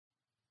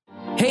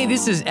Hey,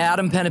 this is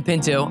Adam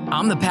Penapinto.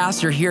 I'm the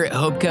pastor here at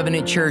Hope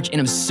Covenant Church, and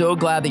I'm so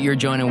glad that you're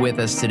joining with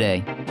us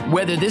today.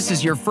 Whether this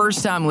is your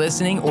first time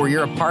listening or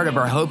you're a part of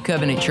our Hope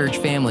Covenant Church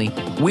family,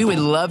 we would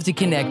love to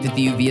connect with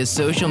you via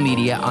social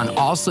media on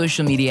all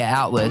social media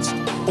outlets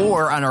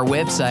or on our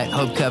website,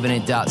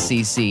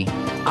 hopecovenant.cc.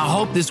 I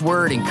hope this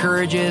word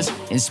encourages,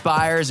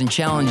 inspires, and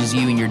challenges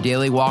you in your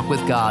daily walk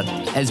with God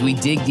as we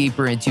dig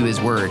deeper into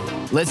His Word.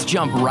 Let's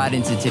jump right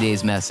into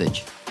today's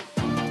message.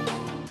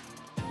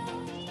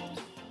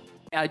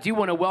 I do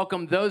want to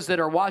welcome those that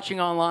are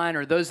watching online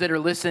or those that are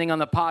listening on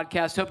the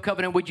podcast. Hope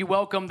Covenant, would you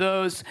welcome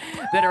those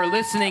that are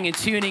listening and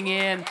tuning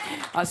in?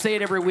 I say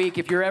it every week.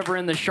 If you're ever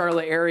in the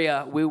Charlotte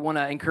area, we want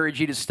to encourage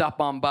you to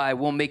stop on by.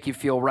 We'll make you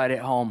feel right at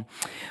home.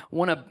 I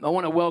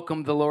want to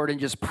welcome the Lord and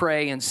just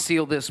pray and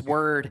seal this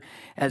word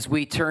as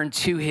we turn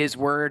to His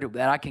Word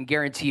that I can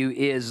guarantee you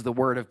is the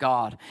Word of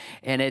God.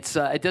 And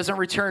it doesn't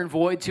return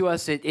void to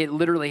us. It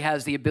literally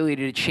has the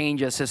ability to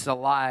change us. It's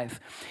alive.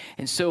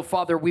 And so,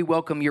 Father, we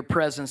welcome your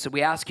presence and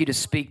we ask you to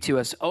speak to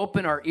us.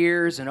 Open our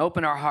ears and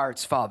open our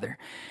hearts, Father,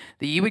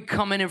 that you would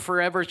come in and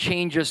forever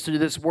change us through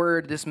this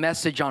word, this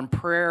message on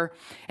prayer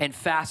and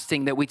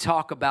fasting that we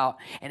talk about,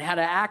 and how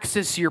to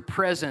access your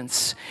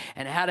presence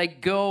and how to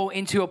go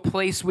into a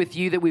place with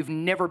you that we've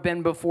never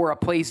been before, a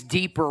place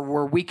deeper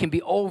where we can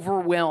be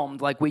overwhelmed,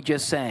 like we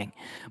just sang,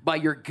 by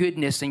your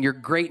goodness and your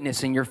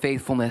greatness and your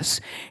faithfulness.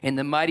 In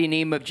the mighty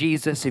name of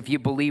Jesus, if you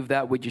believe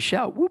that, would you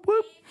shout, whoop,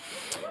 whoop?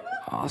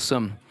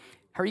 Awesome.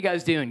 How are you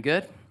guys doing?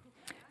 Good?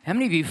 How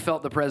many of you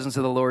felt the presence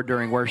of the Lord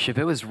during worship?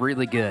 It was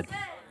really good.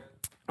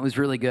 It was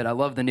really good. I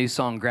love the new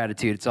song,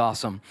 Gratitude. It's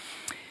awesome.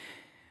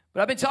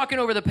 But I've been talking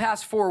over the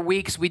past 4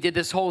 weeks. We did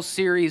this whole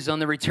series on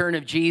the return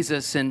of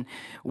Jesus, and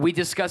we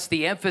discussed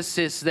the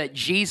emphasis that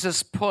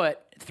Jesus put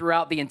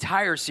throughout the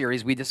entire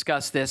series. We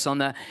discussed this on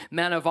the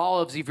Mount of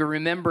Olives. If you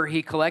remember,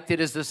 he collected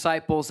his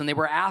disciples and they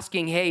were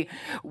asking, hey,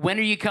 when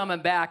are you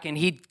coming back? And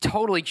he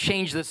totally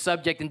changed the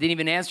subject and didn't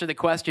even answer the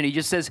question. He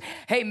just says,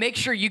 hey, make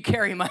sure you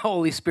carry my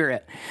Holy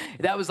Spirit.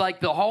 That was like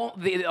the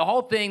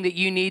whole thing that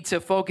you need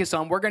to focus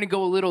on. We're going to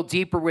go a little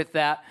deeper with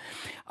that.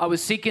 I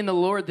was seeking the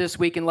Lord this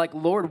week and like,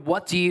 Lord,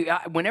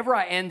 whenever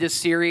I end this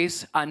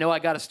series, I know I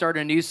got to start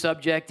a new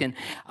subject and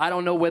I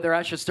don't know whether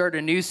I should start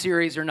a new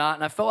series or not.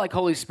 And I felt like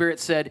Holy Spirit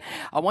said,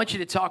 I want you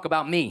to talk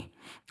about me.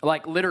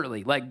 Like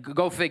literally, like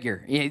go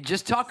figure.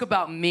 Just talk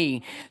about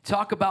me,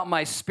 talk about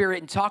my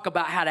spirit, and talk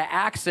about how to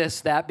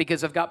access that,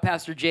 because I've got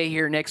Pastor Jay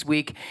here next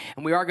week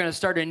and we are going to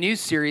start a new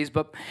series,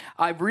 but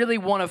I really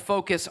want to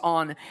focus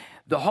on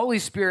the Holy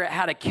Spirit,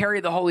 how to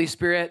carry the Holy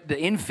Spirit, the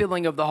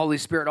infilling of the Holy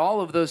Spirit,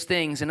 all of those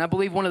things. And I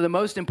believe one of the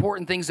most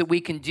important things that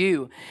we can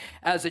do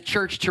as a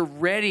church to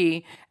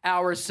ready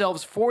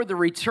ourselves for the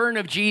return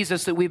of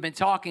Jesus that we've been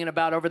talking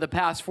about over the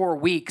past 4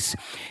 weeks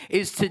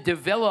is to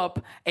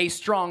develop a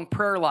strong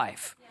prayer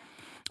life.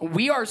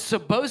 We are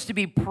supposed to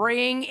be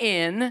praying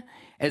in,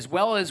 as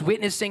well as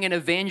witnessing and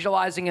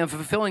evangelizing and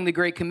fulfilling the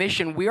Great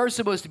Commission. We are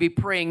supposed to be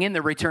praying in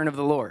the return of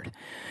the Lord.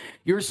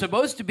 You're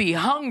supposed to be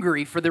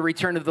hungry for the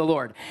return of the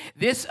Lord.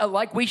 This,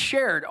 like we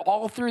shared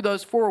all through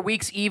those 4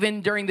 weeks,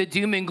 even during the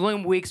doom and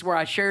gloom weeks where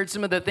I shared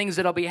some of the things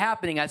that'll be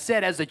happening. I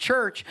said, as a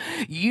church,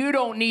 you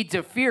don't need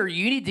to fear.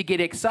 You need to get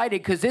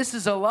excited because this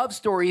is a love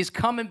story. He's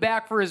coming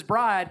back for his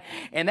bride,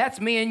 and that's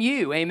me and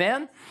you.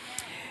 Amen?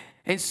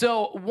 And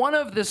so one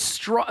of the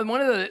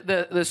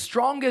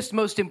strongest,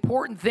 most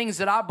important things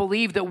that I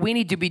believe that we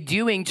need to be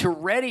doing to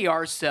ready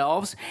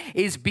ourselves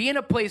is be in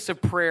a place of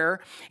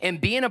prayer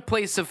and be in a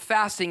place of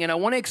fasting. And I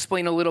want to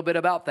explain a little bit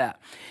about that,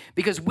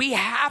 because we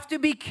have to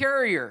be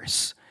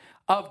carriers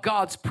of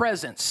God's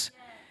presence.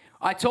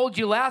 I told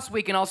you last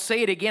week, and I'll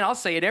say it again, I'll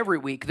say it every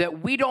week,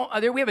 that we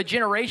have a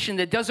generation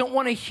that doesn't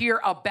want to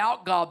hear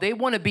about God. They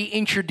want to be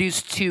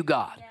introduced to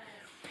God.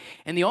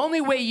 And the only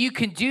way you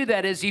can do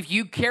that is if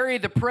you carry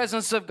the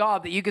presence of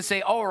God, that you can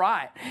say, all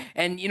right.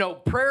 And,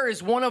 prayer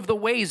is one of the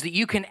ways that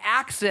you can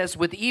access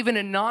with even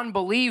a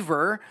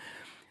non-believer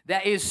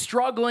that is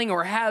struggling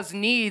or has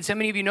needs. How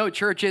many of you know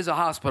church is a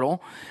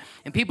hospital?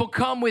 And people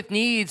come with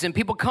needs and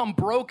people come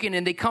broken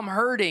and they come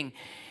hurting.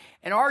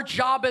 And our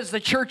job as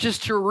the church is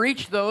to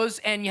reach those.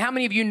 And how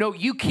many of you know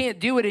you can't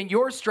do it in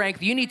your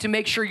strength? You need to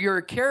make sure you're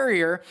a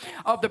carrier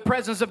of the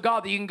presence of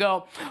God, that you can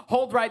go,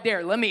 hold right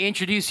there. Let me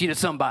introduce you to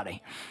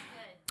somebody.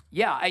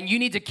 Yeah, and you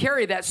need to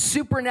carry that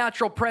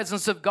supernatural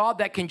presence of God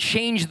that can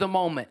change the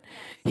moment.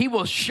 He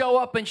will show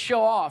up and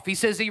show off. He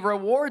says he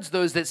rewards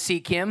those that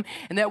seek him,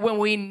 and that when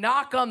we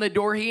knock on the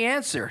door, he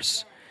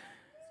answers.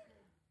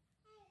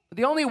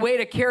 The only way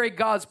to carry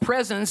God's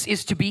presence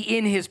is to be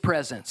in his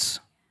presence.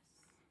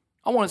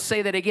 I want to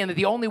say that again, that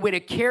the only way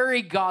to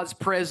carry God's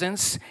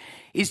presence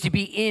is to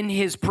be in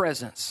his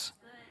presence,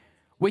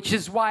 which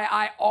is why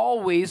I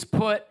always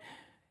put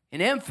an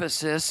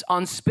emphasis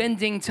on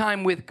spending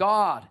time with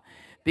God.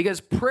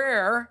 Because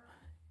prayer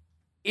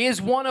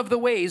is one of the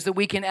ways that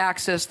we can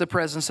access the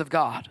presence of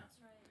God.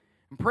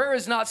 And prayer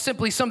is not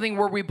simply something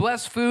where we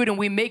bless food and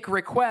we make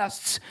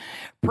requests.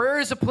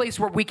 Prayer is a place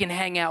where we can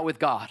hang out with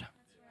God.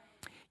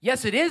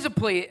 Yes, it is a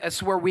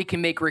place where we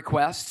can make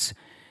requests.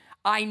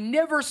 I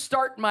never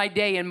start my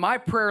day in my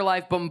prayer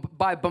life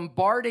by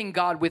bombarding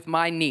God with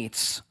my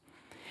needs.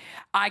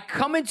 I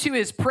come into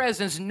his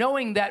presence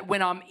knowing that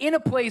when I'm in a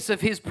place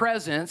of his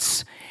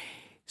presence,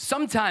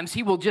 sometimes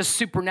he will just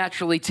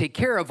supernaturally take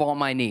care of all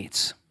my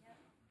needs.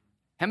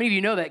 How many of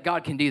you know that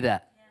God can do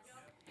that?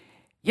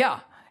 Yeah.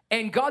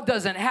 And God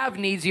doesn't have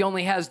needs, he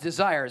only has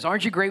desires.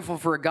 Aren't you grateful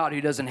for a God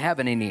who doesn't have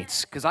any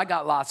needs? Because I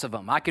got lots of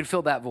them. I can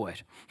fill that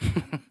void.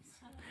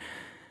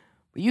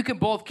 You can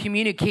both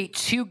communicate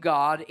to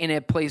God in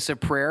a place of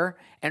prayer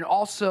and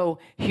also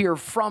hear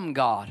from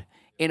God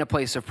in a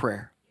place of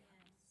prayer.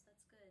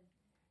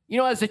 You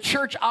know, as a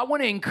church, I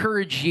want to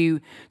encourage you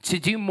to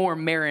do more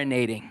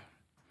marinating.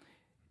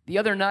 The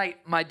other night,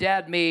 my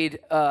dad made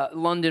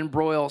London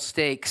broil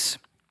steaks,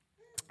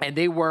 and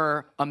they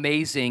were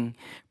amazing.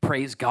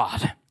 Praise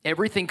God.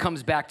 Everything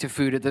comes back to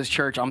food at this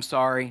church. I'm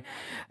sorry,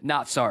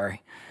 not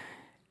sorry.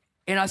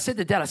 And I said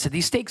to Dad,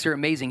 these steaks are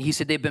amazing. He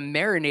said, they've been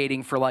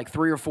marinating for like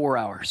 3 or 4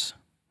 hours.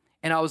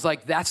 And I was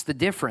like, that's the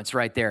difference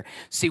right there.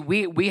 See,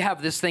 we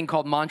have this thing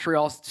called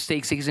Montreal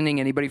steak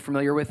seasoning. Anybody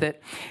familiar with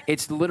it?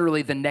 It's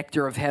literally the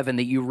nectar of heaven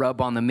that you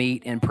rub on the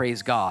meat and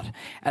praise God.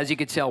 As you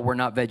can tell, we're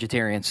not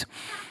vegetarians.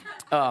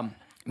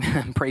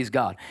 Praise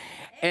God.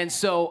 And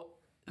so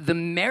the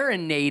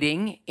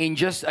marinating, in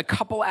just a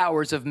couple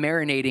hours of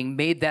marinating,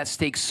 made that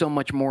steak so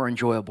much more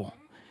enjoyable.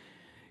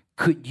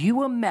 Could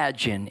you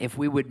imagine if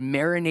we would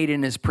marinate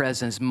in his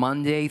presence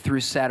Monday through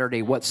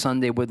Saturday, what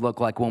Sunday would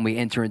look like when we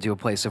enter into a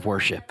place of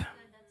worship?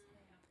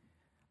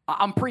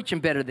 I'm preaching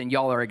better than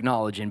y'all are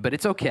acknowledging, but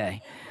it's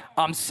okay.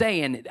 I'm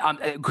saying,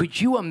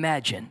 could you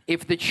imagine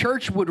if the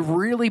church would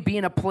really be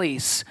in a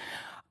place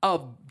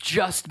of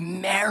just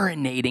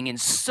marinating and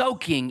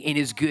soaking in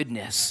his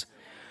goodness?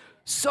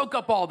 Soak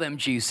up all them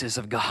juices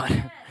of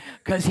God,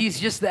 because he's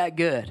just that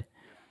good.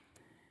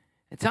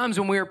 At times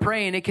when we are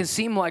praying, it can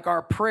seem like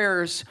our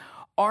prayers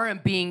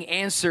aren't being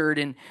answered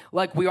and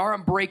like we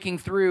aren't breaking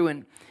through.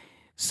 And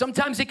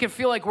sometimes it can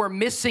feel like we're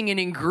missing an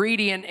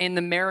ingredient in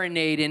the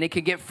marinade, and it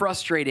can get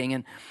frustrating.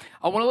 And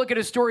I want to look at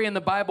a story in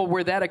the Bible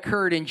where that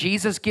occurred, and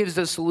Jesus gives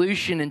a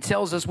solution and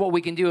tells us what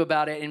we can do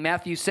about it. In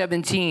Matthew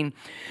 17,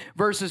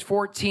 verses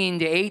 14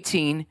 to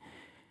 18,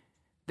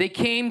 they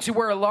came to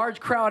where a large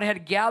crowd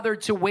had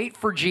gathered to wait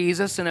for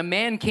Jesus, and a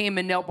man came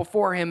and knelt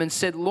before him and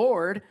said,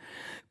 Lord,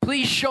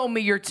 please show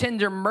me your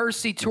tender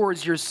mercy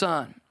towards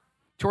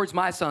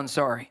my son.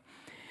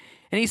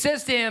 And he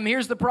says to him,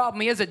 here's the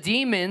problem. He has a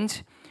demon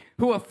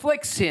who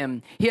afflicts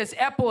him. He has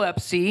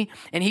epilepsy,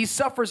 and he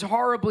suffers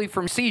horribly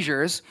from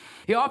seizures.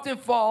 He often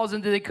falls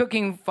into the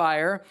cooking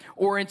fire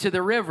or into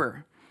the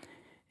river.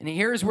 And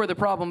here's where the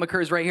problem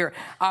occurs right here.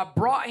 I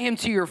brought him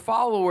to your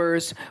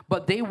followers,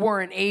 but they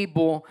weren't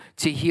able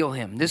to heal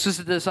him. This was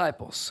the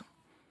disciples.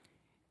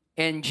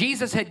 And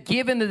Jesus had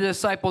given the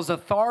disciples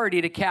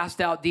authority to cast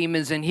out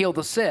demons and heal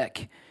the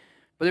sick.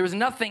 But there was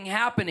nothing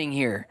happening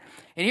here.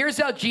 And here's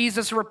how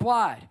Jesus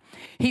replied.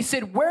 He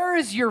said, where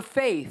is your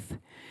faith?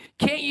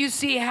 Can't you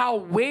see how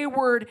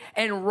wayward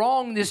and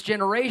wrong this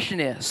generation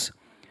is?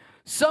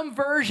 Some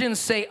versions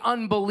say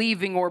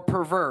unbelieving or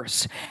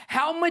perverse.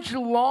 How much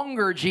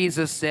longer,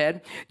 Jesus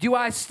said, do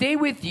I stay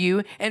with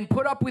you and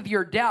put up with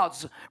your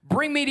doubts?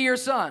 Bring me to your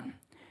son.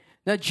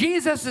 Now,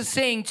 Jesus is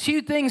saying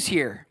two things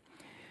here.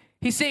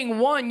 He's saying,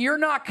 one, you're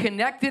not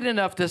connected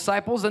enough,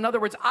 disciples. In other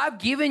words, I've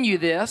given you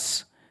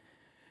this.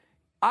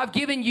 I've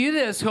given you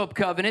this Hope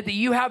Covenant that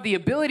you have the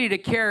ability to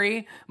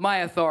carry my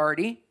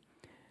authority.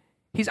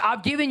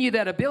 I've given you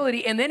that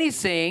ability. And then he's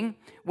saying,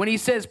 when he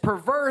says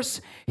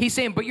perverse, he's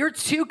saying, but you're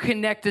too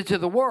connected to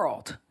the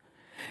world.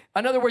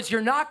 In other words,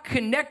 you're not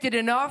connected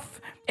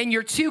enough and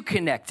you're too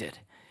connected.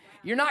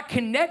 You're not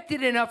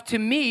connected enough to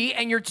me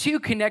and you're too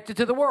connected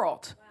to the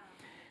world.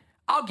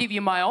 I'll give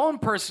you my own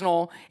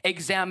personal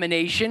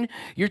examination.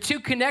 You're too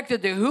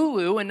connected to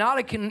Hulu and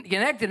not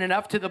connected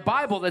enough to the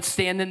Bible that's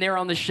standing there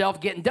on the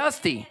shelf getting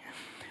dusty.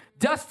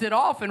 Dust it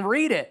off and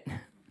read it.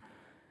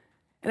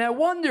 And I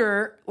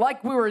wonder,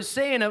 like we were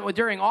saying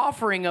during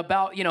offering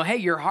about, hey,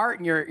 your heart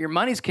and your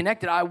money's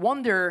connected. I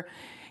wonder,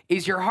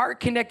 is your heart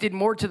connected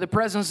more to the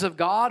presence of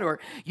God? Or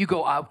you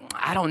go,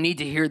 I don't need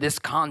to hear this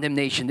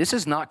condemnation. This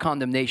is not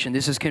condemnation.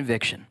 This is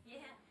conviction.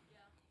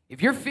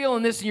 If you're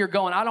feeling this and you're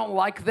going, I don't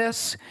like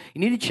this, you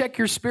need to check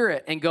your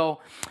spirit and go,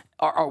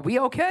 are we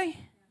okay?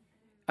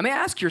 I mean,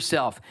 ask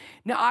yourself.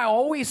 Now, I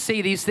always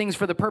say these things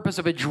for the purpose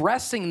of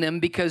addressing them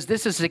because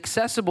this is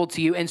accessible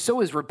to you, and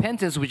so is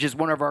repentance, which is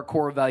one of our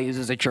core values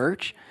as a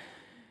church.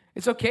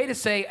 It's okay to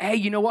say, hey,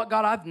 you know what,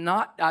 God,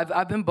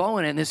 I've been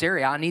blowing in this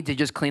area. I need to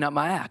just clean up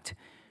my act.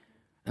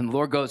 And the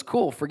Lord goes,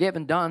 cool,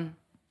 forgiven, done.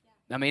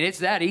 I mean, it's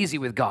that easy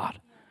with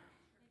God.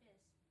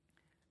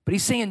 But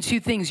he's saying two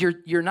things.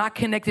 You're not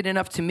connected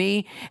enough to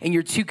me, and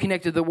you're too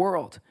connected to the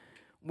world.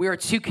 We are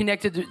too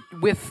connected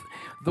with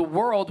the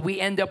world. We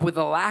end up with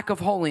a lack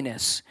of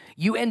holiness.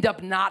 You end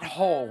up not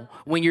whole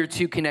when you're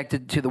too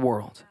connected to the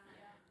world.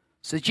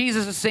 So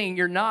Jesus is saying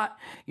you're not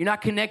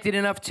connected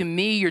enough to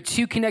me. You're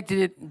too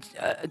connected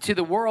to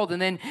the world.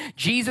 And then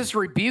Jesus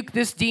rebuked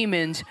this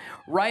demon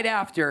right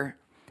after,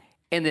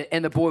 and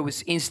the boy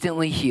was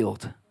instantly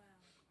healed.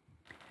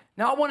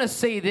 Now, I want to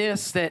say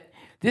this, that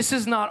this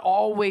is not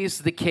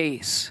always the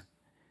case,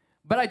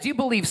 but I do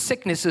believe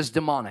sickness is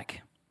demonic.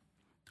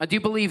 I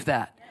do believe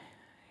that.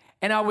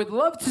 And I would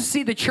love to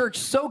see the church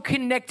so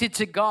connected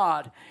to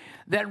God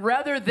that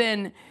rather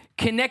than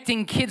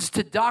connecting kids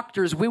to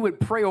doctors, we would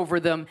pray over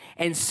them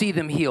and see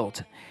them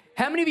healed.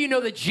 How many of you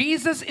know that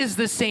Jesus is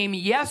the same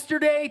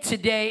yesterday,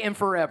 today, and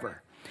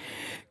forever?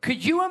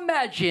 Could you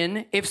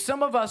imagine if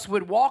some of us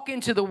would walk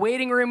into the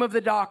waiting room of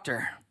the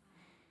doctor,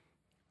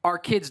 our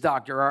kid's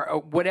doctor, or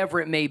whatever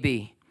it may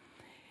be,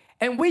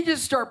 and we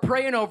just start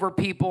praying over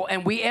people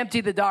and we empty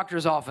the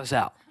doctor's office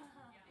out?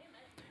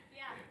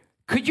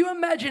 Could you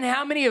imagine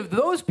how many of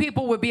those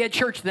people would be at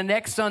church the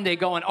next Sunday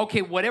going,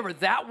 okay, whatever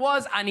that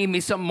was, I need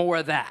me some more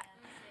of that?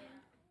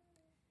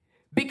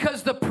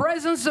 Because the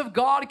presence of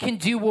God can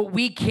do what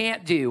we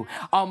can't do.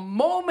 A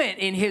moment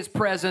in his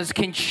presence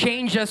can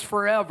change us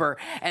forever.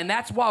 And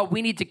that's why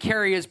we need to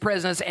carry his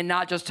presence and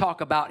not just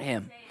talk about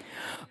him.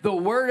 The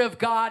word of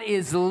God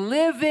is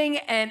living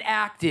and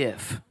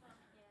active,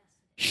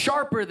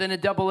 sharper than a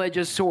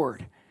double-edged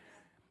sword.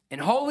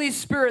 And Holy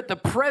Spirit, the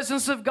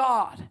presence of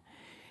God,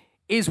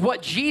 is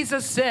what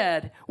Jesus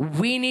said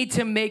we need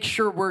to make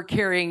sure we're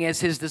carrying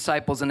as his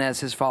disciples and as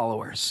his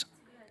followers.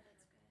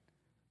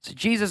 So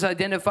Jesus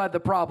identified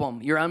the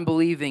problem. You're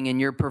unbelieving and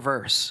you're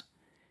perverse.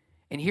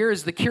 And here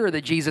is the cure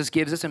that Jesus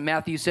gives us in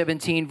Matthew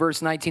 17,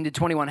 verse 19 to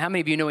 21. How many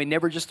of you know he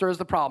never just throws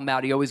the problem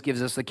out? He always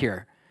gives us the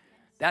cure.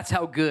 That's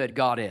how good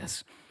God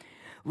is.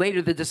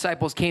 Later, the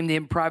disciples came to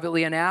him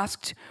privately and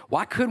asked,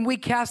 why couldn't we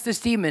cast this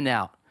demon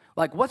out?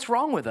 Like, what's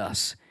wrong with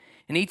us?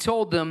 And he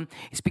told them,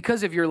 it's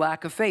because of your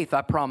lack of faith,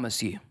 I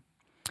promise you.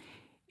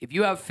 If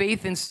you have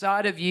faith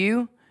inside of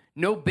you,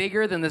 no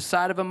bigger than the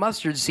side of a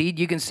mustard seed,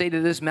 you can say to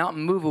this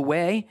mountain, move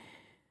away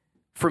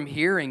from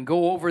here and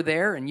go over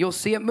there, and you'll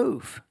see it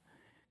move.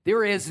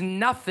 There is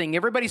nothing,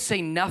 everybody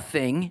say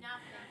nothing,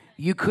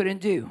 you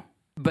couldn't do.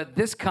 But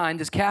this kind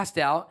is cast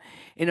out.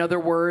 In other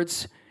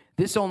words,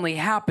 this only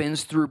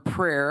happens through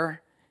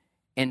prayer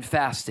and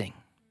fasting.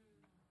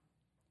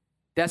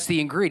 That's the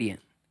ingredient.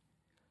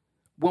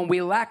 When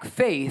we lack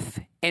faith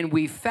and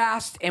we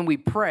fast and we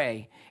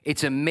pray,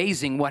 it's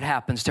amazing what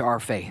happens to our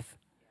faith.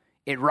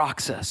 It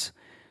rocks us.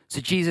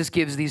 So Jesus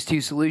gives these two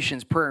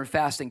solutions, prayer and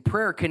fasting.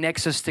 Prayer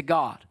connects us to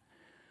God.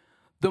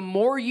 The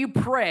more you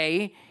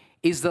pray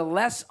is the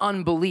less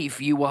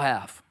unbelief you will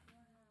have.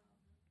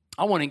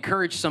 I want to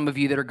encourage some of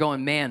you that are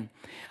going, man,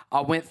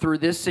 I went through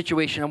this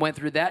situation, I went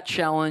through that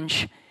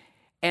challenge,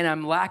 and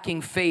I'm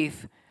lacking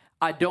faith.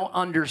 I don't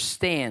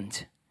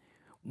understand.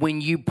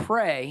 When you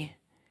pray,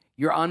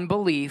 your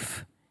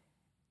unbelief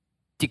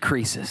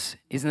decreases.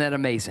 Isn't that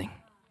amazing?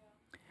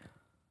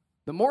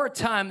 The more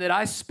time that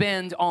I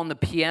spend on the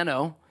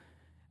piano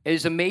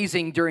is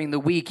amazing during the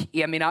week.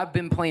 I mean, I've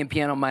been playing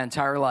piano my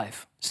entire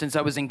life, since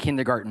I was in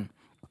kindergarten.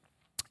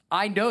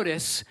 I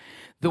notice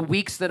the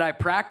weeks that I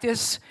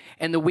practice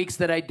and the weeks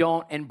that I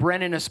don't, and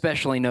Brennan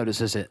especially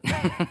notices it,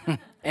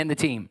 and the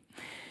team.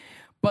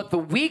 But the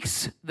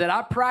weeks that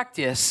I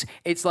practice,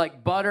 it's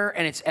like butter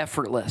and it's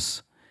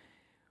effortless.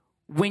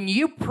 When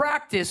you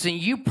practice and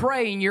you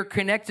pray and you're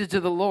connected to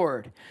the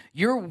Lord,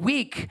 your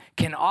week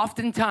can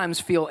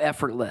oftentimes feel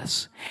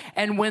effortless.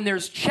 And when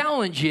there's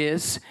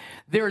challenges,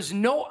 there's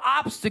no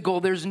obstacle,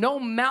 there's no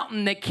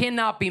mountain that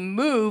cannot be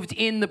moved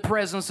in the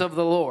presence of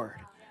the Lord.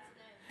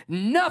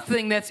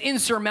 Nothing that's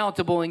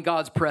insurmountable in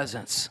God's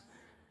presence.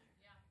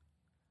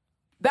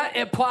 That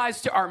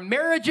applies to our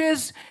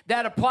marriages,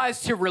 that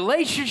applies to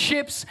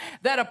relationships,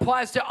 that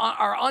applies to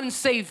our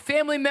unsaved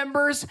family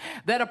members,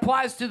 that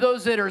applies to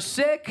those that are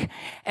sick.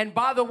 And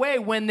by the way,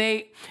 when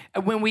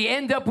we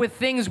end up with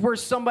things where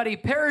somebody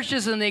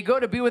perishes and they go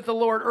to be with the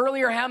Lord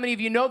earlier, how many of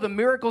you know the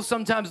miracle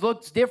sometimes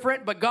looks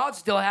different, but God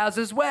still has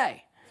his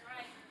way?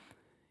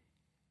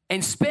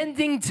 And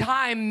spending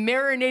time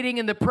marinating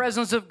in the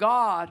presence of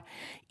God,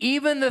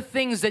 even the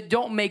things that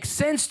don't make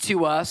sense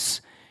to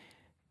us,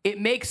 it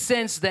makes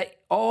sense that,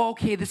 oh,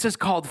 okay, this is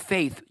called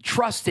faith,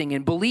 trusting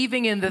and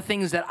believing in the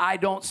things that I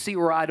don't see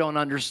or I don't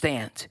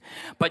understand,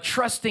 but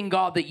trusting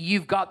God that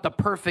you've got the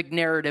perfect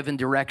narrative and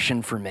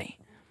direction for me.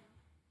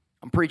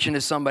 I'm preaching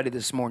to somebody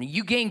this morning.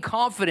 You gain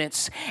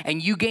confidence and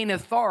you gain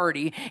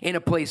authority in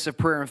a place of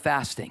prayer and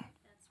fasting.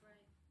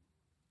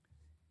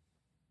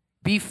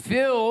 Be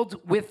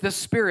filled with the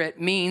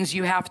Spirit means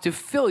you have to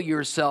fill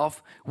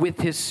yourself with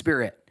his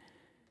Spirit.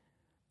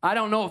 I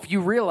don't know if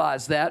you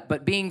realize that,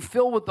 but being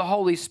filled with the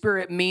Holy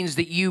Spirit means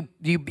that you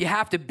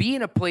have to be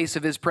in a place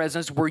of his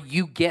presence where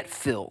you get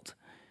filled.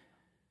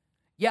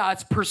 Yeah,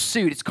 it's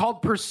pursuit. It's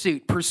called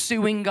pursuit,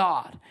 pursuing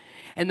God.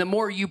 And the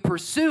more you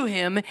pursue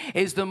him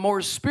is the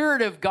more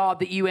Spirit of God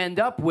that you end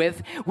up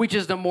with, which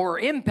is the more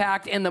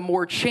impact and the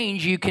more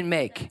change you can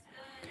make.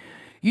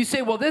 You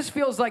say, well, this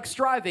feels like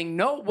striving.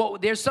 No, well,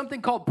 there's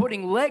something called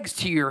putting legs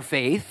to your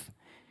faith.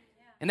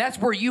 And that's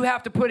where you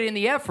have to put in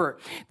the effort.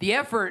 The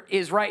effort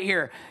is right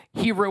here.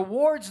 He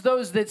rewards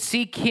those that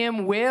seek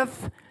him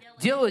with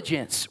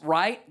diligence,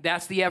 right?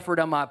 That's the effort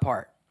on my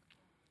part.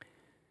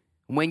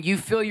 When you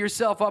fill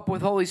yourself up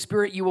with Holy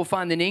Spirit, you will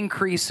find an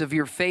increase of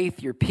your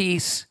faith, your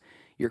peace,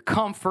 your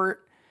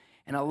comfort,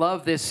 and I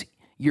love this,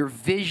 your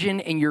vision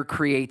and your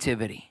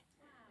creativity.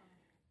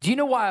 Do you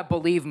know why I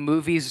believe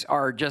movies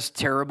are just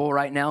terrible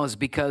right now? Is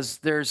because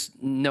there's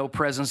no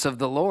presence of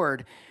the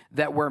Lord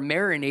that we're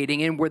marinating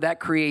in, where that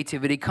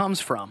creativity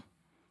comes from.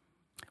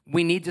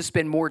 We need to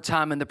spend more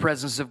time in the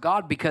presence of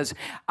God, because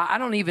I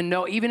don't even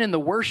know, even in the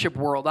worship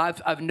world,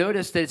 I've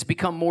noticed that it's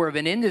become more of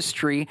an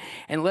industry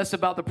and less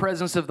about the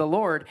presence of the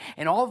Lord.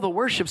 And all of the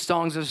worship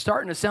songs are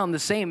starting to sound the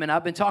same. And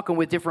I've been talking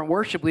with different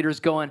worship leaders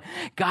going,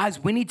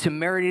 guys, we need to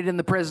marinate in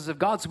the presence of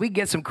God so we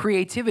get some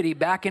creativity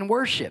back in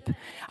worship.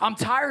 I'm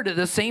tired of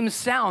the same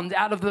sound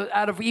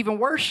out of even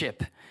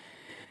worship.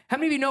 How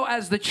many of you know,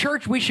 as the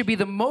church, we should be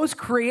the most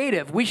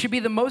creative? We should be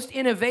the most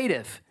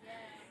innovative.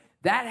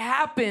 That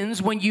happens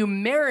when you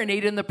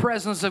marinate in the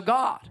presence of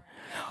God.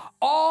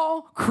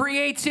 All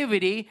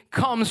creativity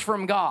comes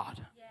from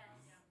God.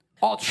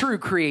 All true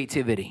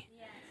creativity.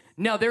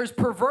 Now, there's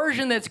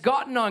perversion that's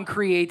gotten on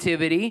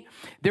creativity.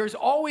 There's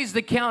always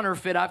the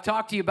counterfeit. I've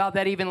talked to you about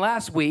that even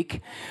last week.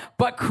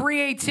 But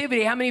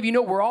creativity, how many of you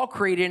know we're all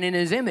created in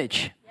His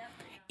image?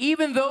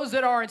 Even those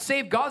that aren't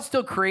saved, God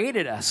still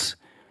created us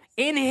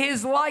in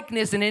His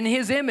likeness and in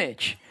His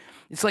image.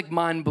 It's like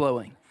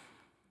mind-blowing.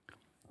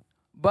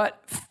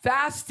 But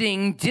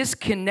fasting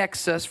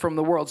disconnects us from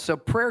the world. So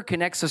prayer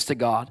connects us to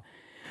God.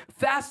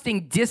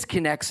 Fasting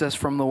disconnects us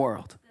from the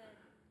world.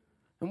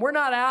 And we're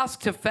not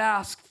asked to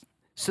fast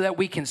so that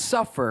we can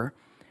suffer.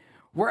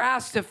 We're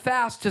asked to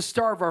fast to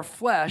starve our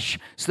flesh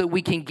so that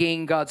we can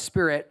gain God's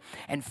Spirit.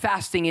 And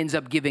fasting ends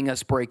up giving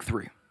us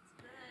breakthrough.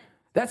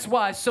 That's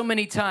why so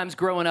many times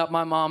growing up,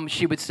 my mom,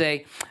 she would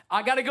say,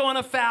 I got to go on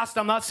a fast.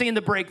 I'm not seeing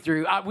the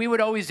breakthrough. We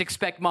would always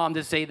expect mom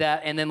to say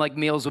that, and then like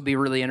meals would be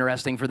really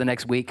interesting for the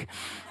next week.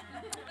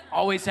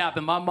 Always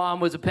happened. My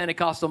mom was a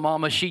Pentecostal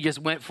mama. She just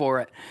went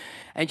for it.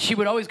 And she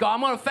would always go,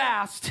 I'm on a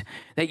fast.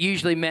 That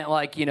usually meant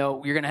like, you're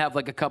going to have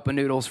like a cup of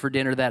noodles for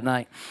dinner that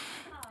night.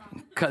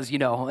 Because,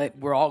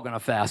 we're all going to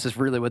fast is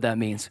really what that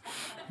means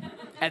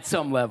at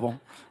some level.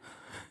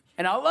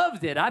 And I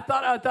loved it. I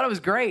thought it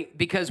was great,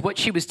 because what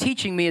she was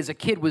teaching me as a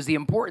kid was the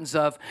importance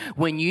of,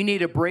 when you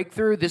need a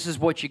breakthrough, this is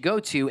what you go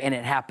to, and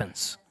it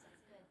happens.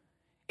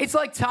 It's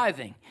like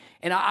tithing.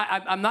 And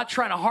I'm not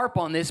trying to harp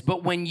on this,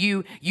 but when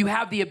you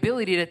have the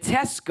ability to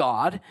test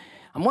God,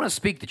 I'm going to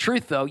speak the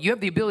truth, though. You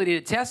have the ability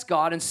to test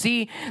God and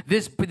see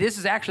this. This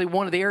is actually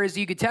one of the areas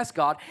you could test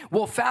God.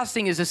 Well,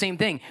 fasting is the same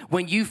thing.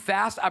 When you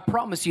fast, I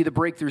promise you the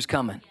breakthrough's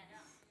coming.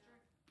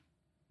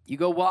 You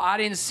go, well, I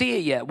didn't see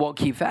it yet. Well,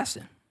 keep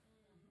fasting.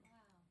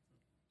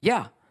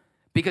 Yeah,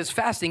 because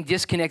fasting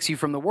disconnects you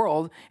from the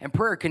world, and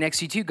prayer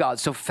connects you to God.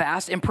 So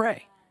fast and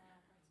pray.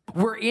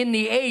 We're in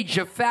the age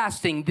of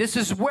fasting. This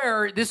is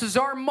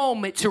our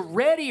moment to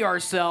ready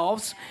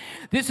ourselves.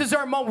 This is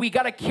our moment. We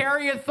got to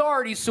carry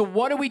authority. So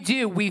what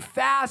do? We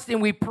fast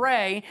and we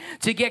pray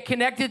to get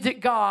connected to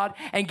God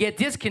and get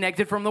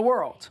disconnected from the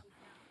world.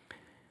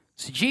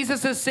 So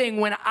Jesus is saying,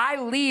 when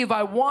I leave,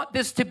 I want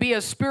this to be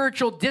a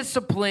spiritual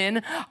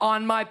discipline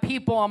on my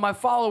people, on my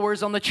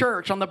followers, on the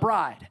church, on the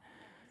bride.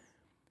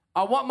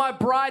 I want my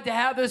bride to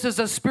have this as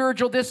a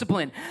spiritual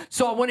discipline.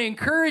 So I want to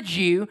encourage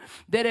you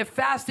that if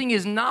fasting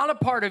is not a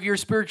part of your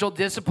spiritual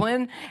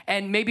discipline,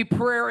 and maybe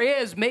prayer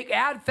is,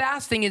 add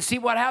fasting and see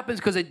what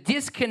happens, because it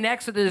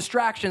disconnects the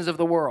distractions of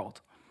the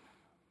world.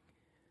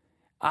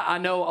 I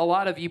know a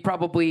lot of you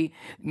probably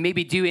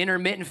maybe do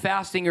intermittent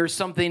fasting or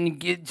something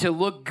to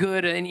look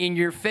good in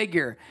your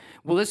figure.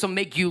 Well, this will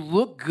make you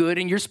look good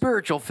in your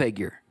spiritual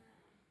figure.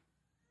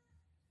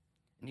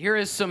 And here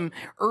is some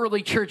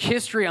early church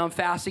history on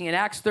fasting. In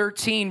Acts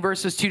 13,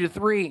 verses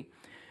 2-3,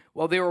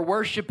 while they were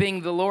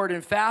worshiping the Lord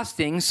and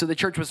fasting, so the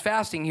church was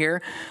fasting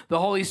here, the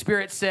Holy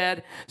Spirit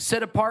said,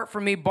 set apart for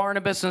me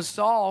Barnabas and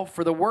Saul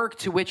for the work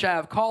to which I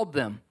have called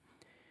them.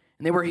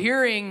 And they were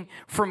hearing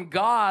from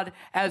God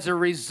as a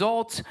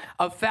result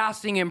of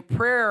fasting and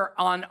prayer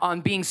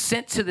on being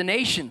sent to the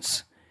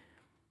nations.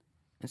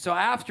 And so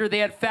after they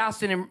had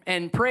fasted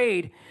and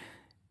prayed,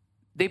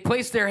 they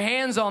placed their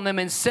hands on them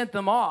and sent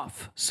them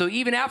off. So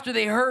even after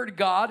they heard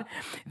God,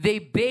 they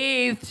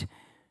bathed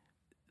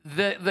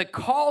the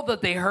call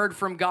that they heard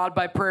from God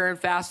by prayer and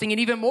fasting,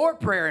 and even more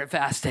prayer and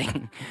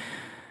fasting.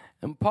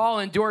 And Paul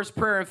endured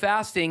prayer and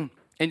fasting.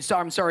 And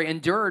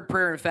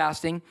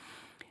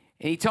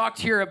he talked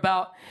here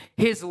about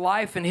his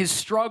life and his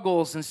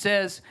struggles, and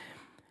says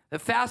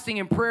that fasting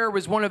and prayer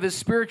was one of his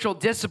spiritual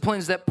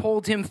disciplines that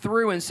pulled him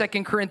through. In 2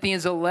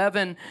 Corinthians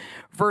 11,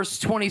 verse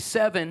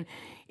 27,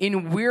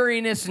 in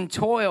weariness and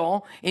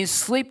toil, in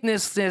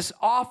sleeplessness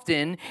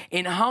often,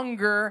 in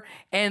hunger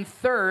and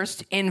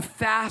thirst, in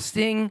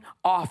fasting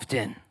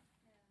often.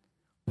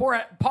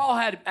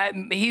 Paul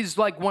he's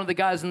like one of the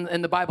guys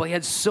in the Bible. He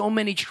had so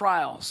many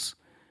trials,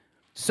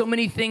 so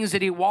many things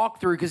that he walked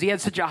through because he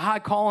had such a high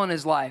call in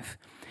his life.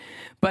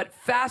 But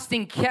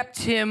fasting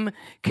kept him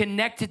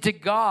connected to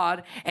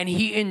God, and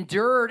he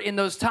endured in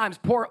those times.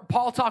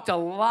 Paul talked a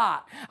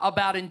lot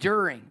about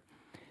enduring.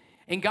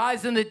 And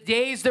guys, in the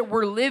days that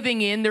we're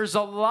living in, there's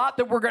a lot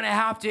that we're going to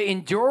have to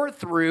endure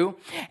through.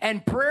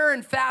 And prayer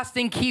and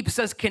fasting keeps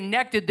us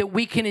connected that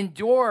we can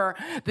endure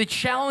the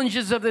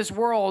challenges of this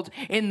world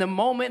in the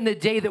moment and the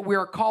day that we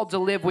are called to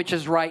live, which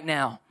is right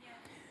now.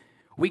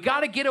 We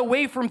got to get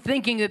away from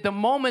thinking that the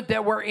moment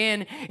that we're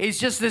in is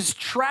just this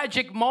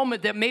tragic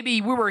moment that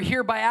maybe we were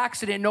here by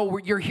accident. No,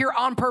 you're here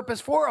on purpose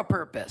for a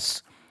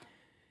purpose.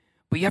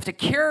 But you have to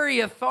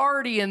carry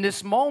authority in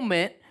this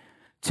moment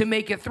to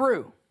make it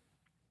through.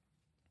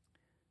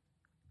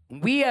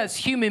 We as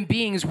human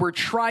beings, we're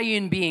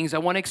triune beings. I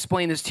want to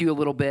explain this to you a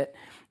little bit,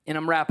 and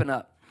I'm wrapping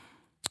up.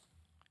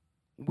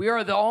 We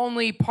are the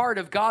only part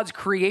of God's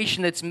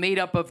creation that's made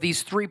up of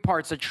these three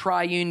parts, a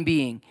triune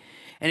being.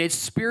 And it's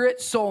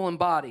spirit, soul, and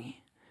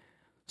body.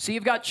 So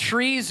you've got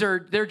trees,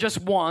 they're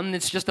just one.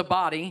 It's just a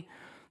body.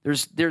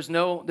 There's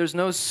no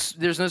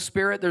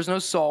spirit, there's no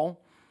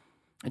soul.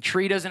 A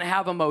tree doesn't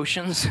have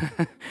emotions.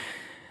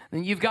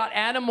 And you've got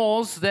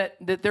animals that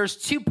there's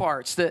two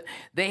parts, that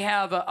they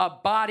have a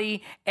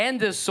body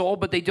and a soul,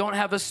 but they don't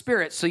have a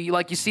spirit. So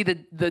you see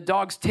the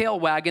dog's tail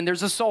wagging,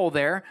 there's a soul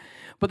there,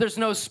 but there's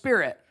no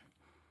spirit.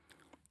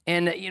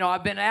 And,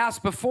 I've been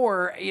asked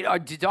before,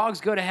 do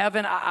dogs go to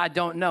heaven? I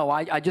don't know.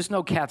 I just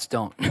know cats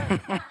don't.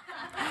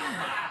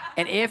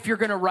 And if you're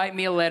going to write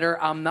me a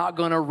letter, I'm not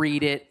going to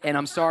read it. And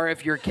I'm sorry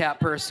if you're a cat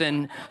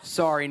person.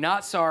 Sorry,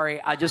 not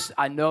sorry.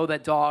 I know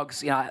that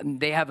dogs,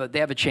 they have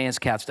a chance,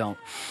 cats don't.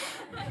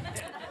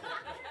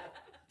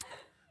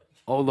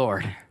 Oh,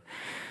 Lord.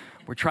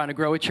 We're trying to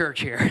grow a church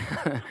here.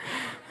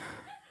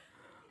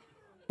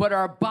 But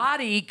our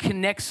body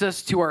connects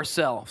us to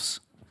ourselves.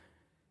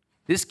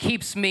 This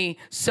keeps me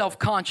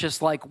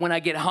self-conscious. Like when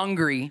I get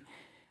hungry,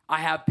 I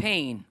have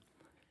pain.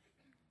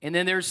 And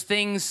then there's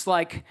things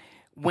like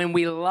when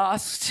we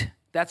lust,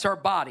 that's our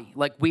body.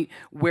 Like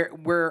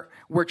we're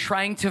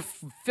trying to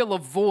fill a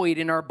void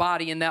in our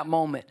body in that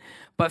moment.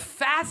 But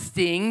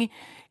fasting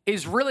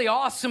is really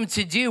awesome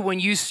to do when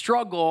you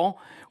struggle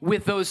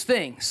with those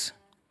things.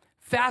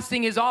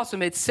 Fasting is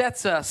awesome. It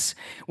sets us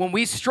when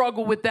we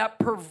struggle with that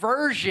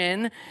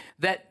perversion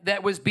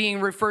that was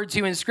being referred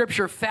to in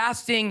Scripture.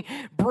 Fasting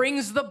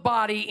brings the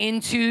body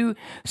into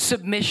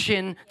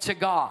submission to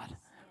God.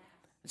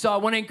 So I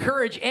want to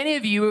encourage any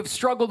of you who have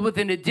struggled with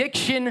an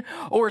addiction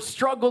or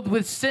struggled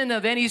with sin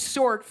of any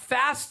sort.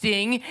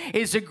 Fasting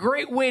is a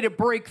great way to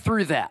break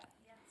through that.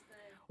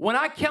 When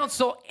I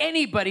counsel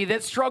anybody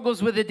that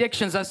struggles with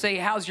addictions, I say,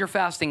 how's your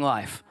fasting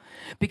life?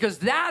 Because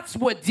that's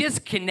what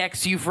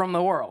disconnects you from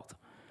the world.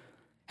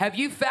 Have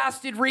you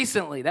fasted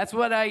recently? That's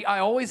what I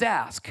always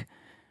ask.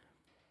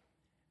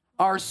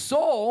 Our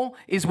soul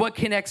is what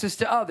connects us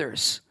to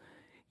others.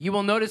 You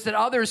will notice that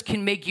others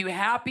can make you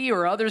happy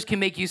or others can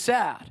make you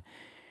sad.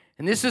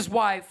 And this is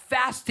why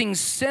fasting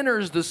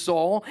centers the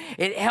soul.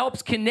 It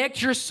helps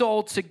connect your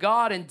soul to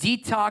God and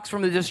detox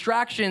from the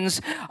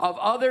distractions of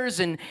others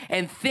and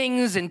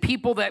things and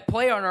people that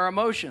play on our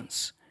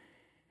emotions.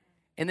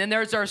 And then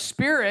there's our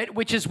spirit,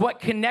 which is what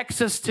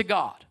connects us to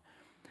God.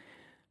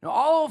 Now,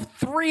 all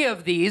three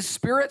of these,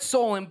 spirit,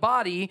 soul, and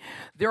body,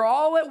 they're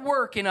all at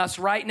work in us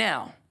right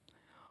now.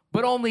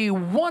 But only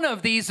one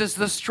of these is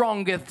the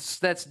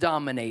strongest that's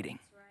dominating.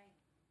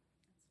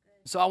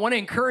 So I want to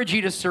encourage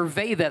you to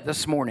survey that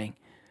this morning.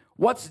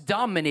 What's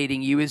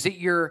dominating you? Is it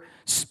your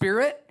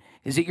spirit?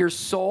 Is it your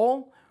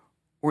soul?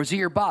 Or is it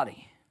your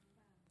body?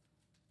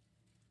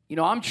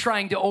 I'm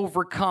trying to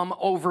overcome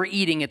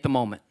overeating at the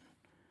moment.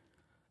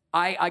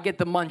 I get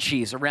the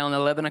munchies around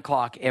 11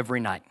 o'clock every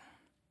night.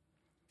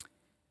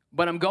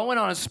 But I'm going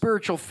on a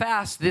spiritual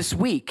fast this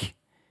week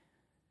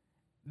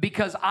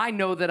because I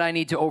know that I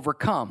need to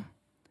overcome.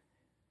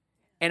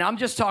 And I'm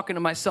just talking to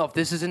myself.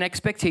 This is an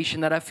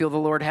expectation that I feel the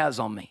Lord has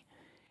on me.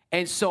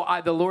 And so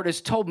the Lord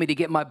has told me to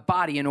get my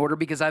body in order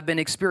because I've been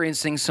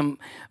experiencing some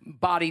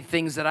body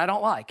things that I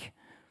don't like.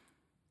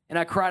 And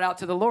I cried out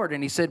to the Lord,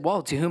 and he said,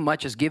 well, to whom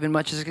much is given,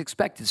 much is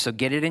expected, so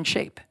get it in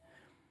shape.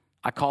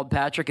 I called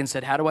Patrick and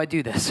said, how do I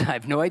do this? I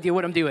have no idea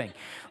what I'm doing.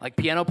 Like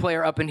piano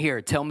player up in here,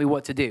 tell me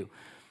what to do.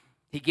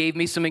 He gave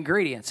me some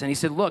ingredients, and he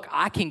said, look,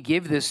 I can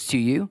give this to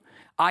you.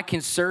 I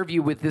can serve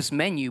you with this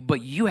menu,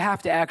 but you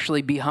have to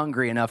actually be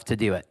hungry enough to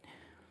do it.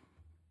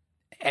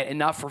 And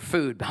not for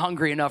food, but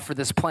hungry enough for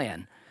this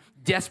plan.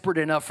 Desperate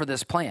enough for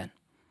this plan.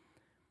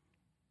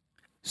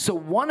 So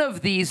one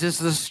of these is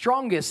the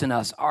strongest in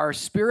us, our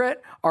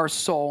spirit, our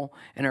soul,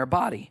 and our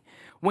body.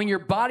 When your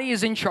body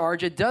is in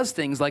charge, it does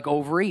things like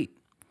overeat.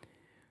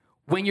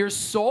 When your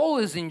soul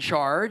is in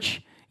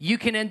charge, you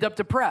can end up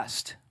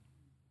depressed.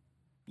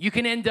 You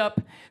can end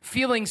up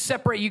feeling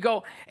separate. You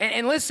go,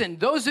 and listen,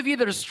 those of you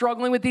that are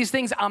struggling with these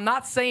things, I'm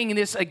not saying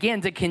this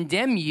again to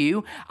condemn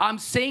you. I'm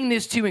saying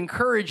this to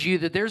encourage you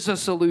that there's a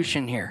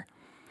solution here.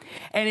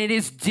 And it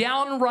is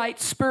downright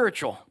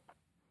spiritual.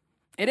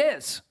 It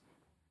is.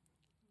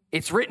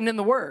 It's written in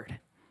the Word.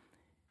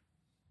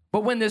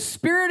 But when the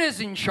Spirit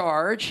is in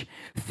charge,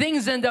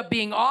 things end up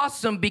being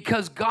awesome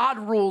because God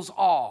rules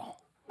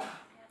all.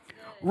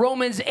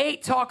 Romans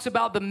 8 talks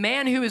about the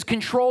man who is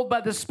controlled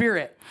by the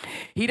Spirit.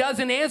 He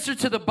doesn't answer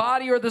to the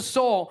body or the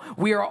soul.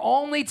 We are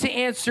only to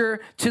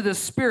answer to the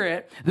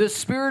Spirit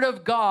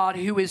of God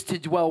who is to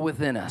dwell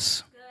within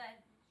us.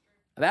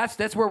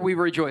 That's where we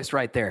rejoice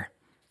right there.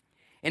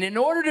 And in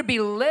order to be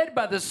led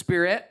by the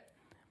Spirit,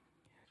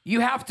 you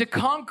have to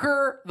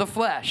conquer the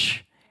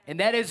flesh. And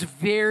that is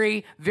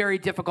very, very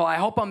difficult. I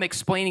hope I'm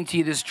explaining to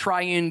you this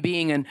triune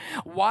being and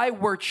why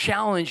we're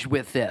challenged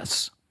with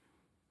this.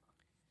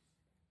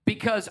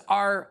 Because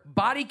our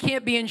body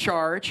can't be in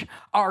charge,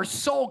 our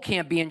soul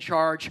can't be in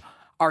charge,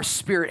 our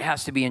spirit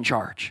has to be in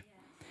charge.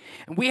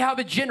 And we have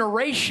a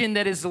generation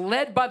that is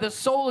led by the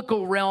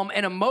soulical realm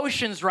and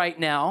emotions right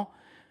now.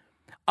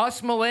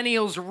 Us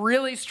millennials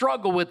really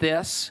struggle with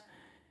this.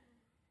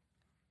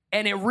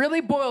 And it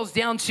really boils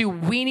down to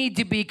we need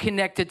to be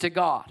connected to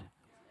God.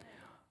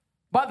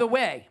 By the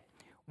way,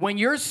 when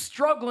you're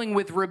struggling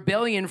with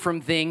rebellion from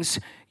things,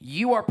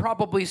 you are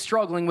probably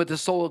struggling with a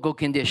soulical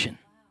condition.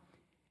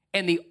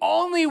 And the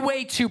only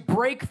way to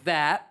break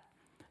that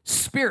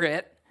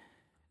spirit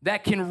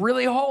that can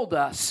really hold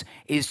us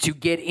is to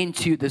get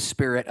into the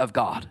Spirit of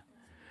God.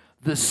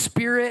 The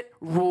Spirit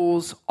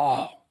rules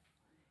all.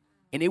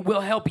 And it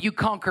will help you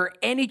conquer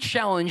any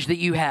challenge that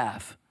you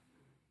have.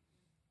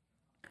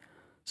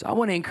 So I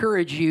want to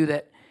encourage you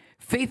that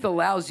faith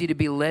allows you to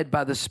be led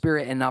by the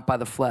Spirit and not by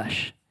the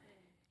flesh.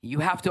 You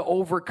have to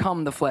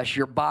overcome the flesh,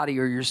 your body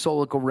or your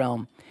soulical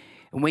realm.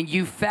 And when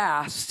you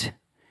fast,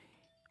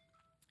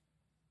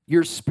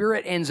 your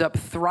spirit ends up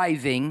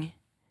thriving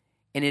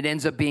and it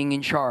ends up being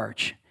in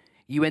charge.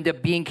 You end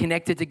up being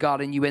connected to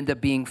God and you end up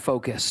being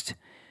focused.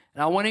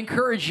 And I want to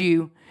encourage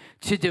you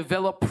to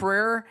develop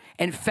prayer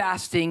and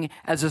fasting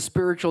as a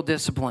spiritual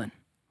discipline.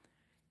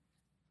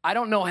 I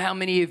don't know how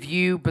many of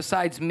you,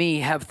 besides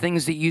me, have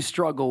things that you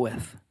struggle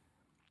with.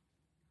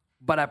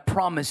 But I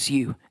promise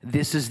you,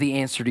 this is the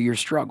answer to your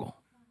struggle.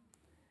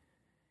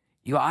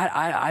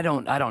 I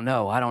don't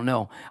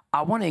know.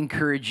 I want to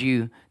encourage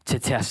you to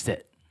test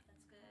it.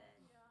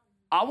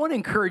 I want to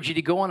encourage you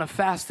to go on a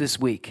fast this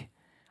week.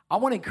 I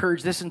want to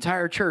encourage this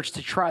entire church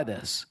to try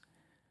this.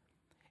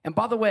 And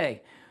by the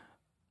way,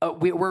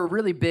 we're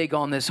really big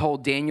on this whole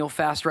Daniel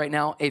fast right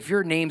now. If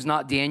your name's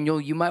not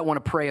Daniel, you might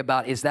want to pray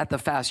about, is that the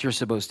fast you're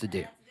supposed to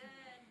do?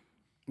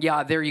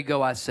 Yeah, there you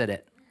go. I said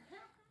it.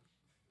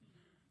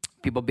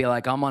 People be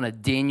like, I'm on a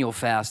Daniel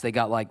fast. They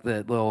got like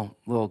the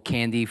little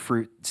candy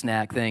fruit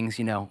snack things,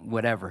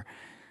 whatever.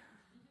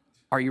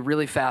 Are you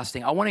really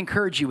fasting? I want to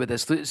encourage you with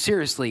this.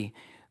 Seriously,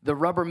 the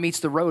rubber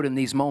meets the road in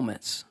these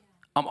moments.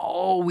 I'm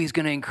always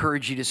going to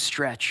encourage you to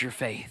stretch your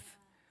faith.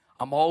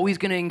 I'm always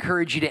going to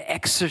encourage you to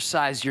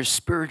exercise your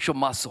spiritual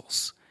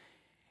muscles.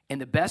 And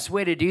the best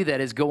way to do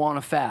that is go on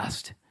a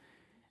fast.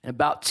 And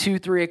about 2,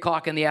 3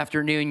 o'clock in the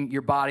afternoon,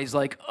 your body's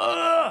like,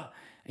 ugh.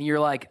 And you're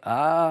like,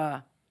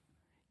 ah.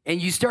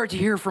 And you start to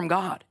hear from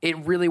God. It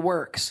really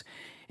works.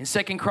 In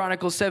 2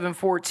 Chronicles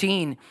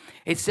 7:14,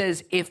 it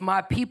says, if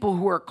my people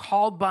who are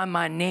called by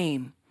my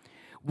name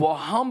will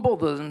humble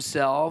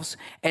themselves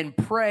and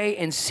pray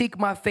and seek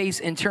my face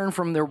and turn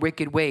from their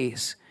wicked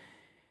ways,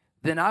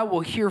 then I will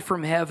hear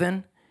from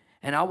heaven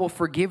and I will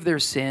forgive their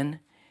sin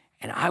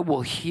and I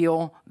will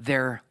heal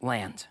their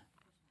land.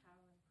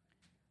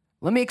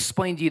 Let me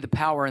explain to you the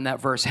power in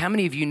that verse. How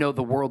many of you know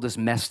the world is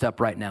messed up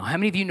right now? How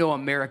many of you know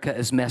America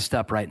is messed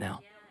up right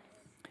now?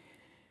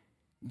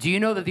 Do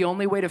you know that the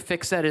only way to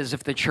fix that is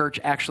if the church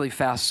actually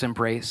fasts and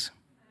prays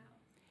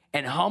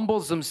and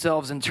humbles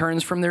themselves and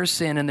turns from their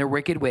sin and their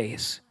wicked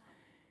ways?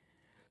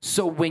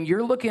 So when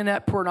you're looking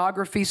at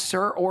pornography,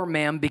 sir or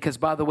ma'am, because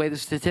by the way, the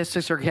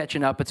statistics are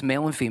catching up, it's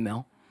male and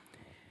female,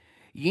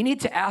 you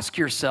need to ask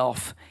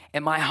yourself,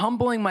 am I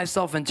humbling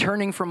myself and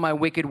turning from my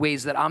wicked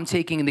ways that I'm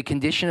taking the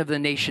condition of the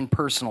nation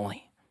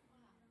personally?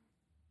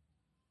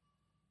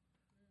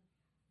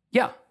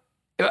 Yeah.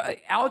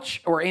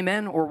 Ouch or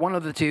amen or one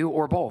of the two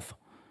or both.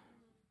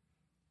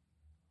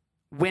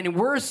 When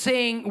we're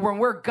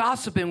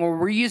gossiping, when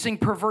we're using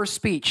perverse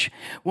speech,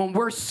 when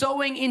we're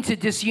sowing into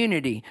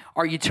disunity,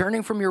 are you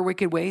turning from your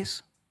wicked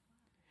ways?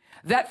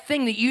 That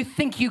thing that you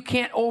think you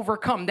can't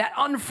overcome, that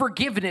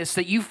unforgiveness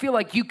that you feel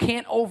like you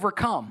can't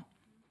overcome,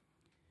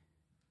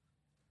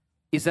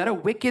 is that a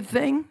wicked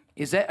thing?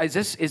 Is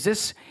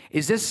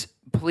this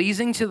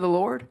pleasing to the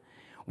Lord?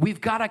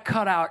 We've got to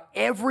cut out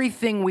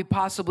everything we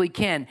possibly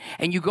can.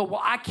 And you go,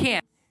 well, I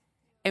can't.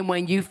 And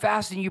when you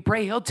fast and you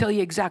pray, he'll tell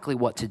you exactly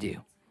what to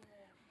do.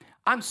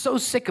 I'm so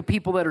sick of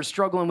people that are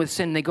struggling with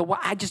sin. They go, well,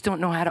 I just don't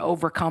know how to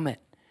overcome it.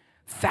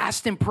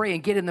 Fast and pray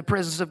and get in the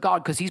presence of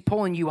God because he's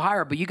pulling you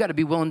higher, but you got to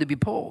be willing to be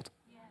pulled.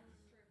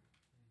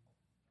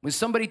 When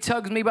somebody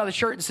tugs me by the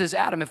shirt and says,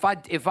 Adam, if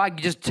I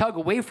just tug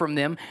away from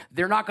them,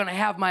 they're not going to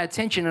have my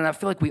attention. And I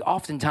feel like we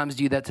oftentimes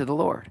do that to the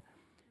Lord.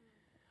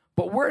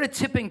 But we're at a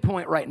tipping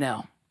point right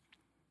now.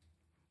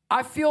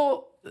 I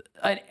feel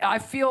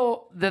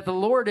that the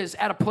Lord is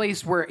at a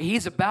place where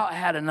he's about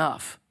had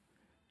enough.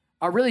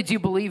 I really do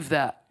believe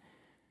that.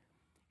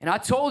 And I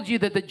told you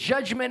that the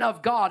judgment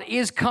of God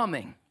is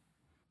coming.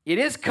 It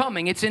is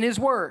coming. It's in his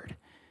word.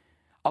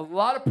 A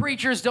lot of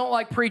preachers don't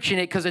like preaching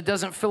it because it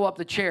doesn't fill up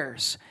the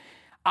chairs.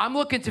 I'm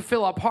looking to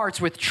fill up hearts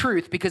with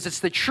truth because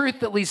it's the truth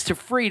that leads to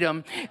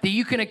freedom, that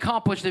you can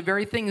accomplish the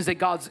very things that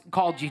God's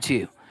called you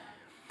to.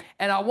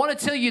 And I want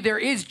to tell you, there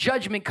is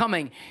judgment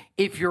coming.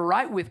 If you're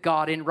right with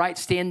God in right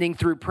standing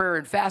through prayer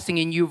and fasting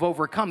and you've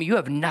overcome, you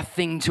have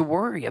nothing to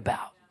worry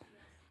about.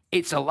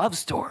 It's a love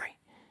story.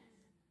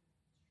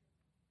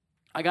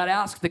 I got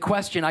asked the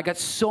question, I got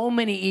so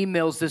many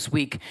emails this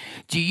week.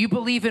 Do you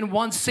believe in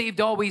once saved,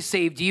 always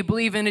saved? Do you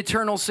believe in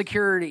eternal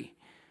security?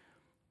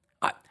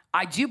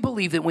 I do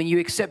believe that when you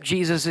accept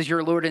Jesus as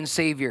your Lord and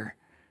Savior,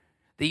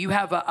 that you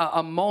have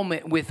a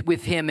moment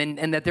with him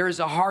and that there is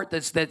a heart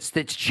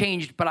that's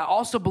changed. But I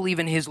also believe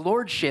in his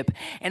lordship,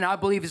 and I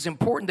believe it's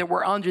important that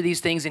we're under these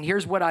things. And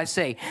here's what I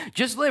say.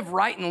 Just live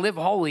right and live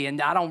holy,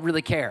 and I don't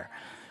really care.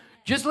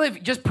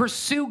 Just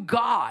pursue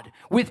God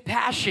with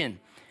passion.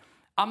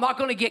 I'm not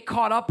going to get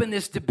caught up in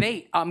this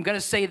debate. I'm going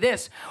to say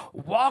this.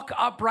 Walk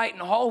upright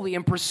and holy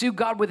and pursue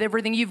God with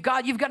everything you've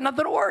got. You've got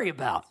nothing to worry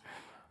about.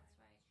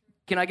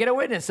 Can I get a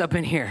witness up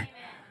in here?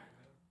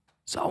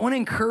 So I want to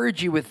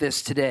encourage you with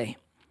this today.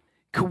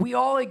 Could we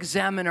all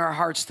examine our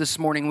hearts this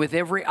morning with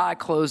every eye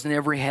closed and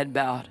every head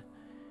bowed?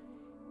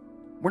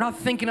 We're not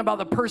thinking about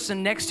the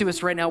person next to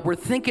us right now. We're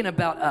thinking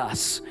about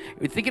us.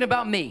 You're thinking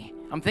about me.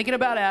 I'm thinking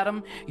about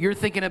Adam. You're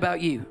thinking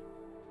about you.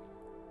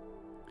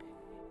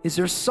 Is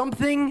there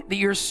something that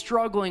you're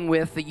struggling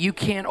with that you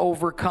can't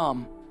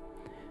overcome,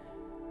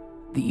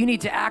 that you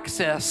need to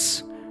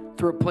access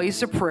through a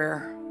place of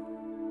prayer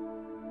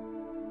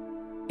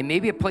and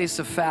maybe a place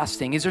of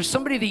fasting? Is there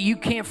somebody that you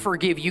can't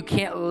forgive? You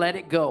can't let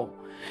it go.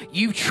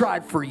 You've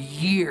tried for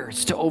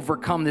years to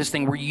overcome this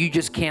thing where you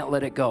just can't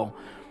let it go.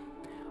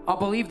 I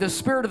believe the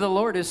Spirit of the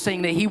Lord is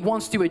saying that he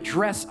wants to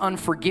address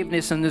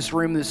unforgiveness in this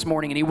room this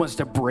morning, and he wants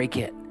to break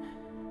it.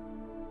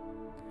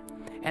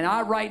 And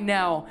I right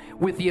now,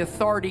 with the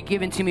authority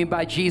given to me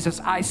by Jesus,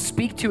 I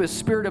speak to a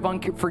spirit of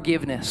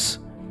unforgiveness.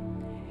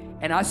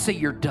 And I say,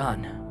 you're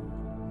done.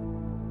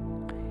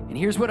 And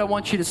here's what I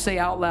want you to say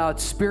out loud.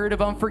 Spirit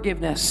of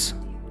unforgiveness,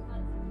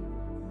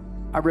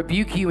 I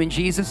rebuke you in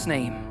Jesus'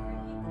 name.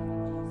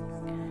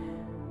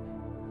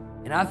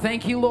 And I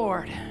thank you,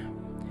 Lord,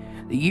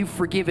 that you've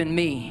forgiven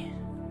me.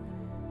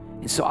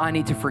 And so I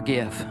need to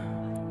forgive.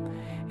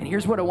 And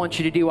here's what I want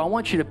you to do. I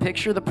want you to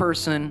picture the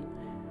person,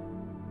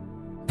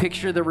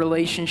 picture the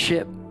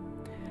relationship,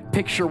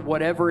 picture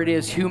whatever it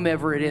is,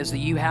 whomever it is that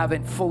you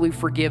haven't fully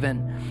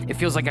forgiven. It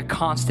feels like a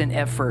constant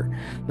effort.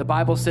 The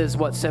Bible says,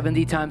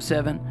 70 times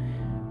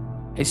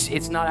 7?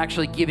 It's not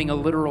actually giving a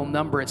literal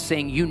number. It's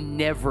saying you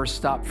never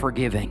stop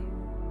forgiving.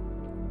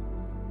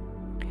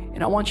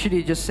 And I want you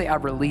to just say, I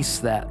release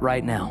that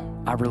right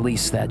now. I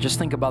release that. Just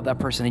think about that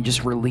person and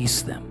just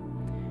release them.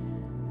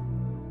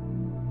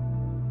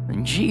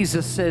 And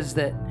Jesus says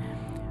that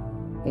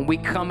when we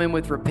come in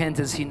with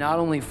repentance, he not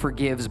only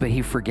forgives, but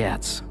he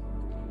forgets.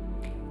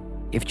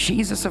 If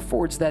Jesus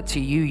affords that to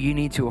you, you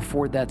need to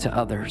afford that to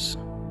others.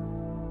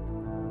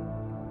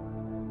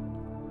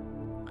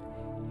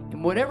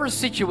 In whatever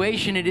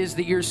situation it is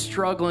that you're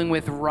struggling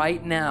with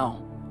right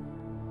now,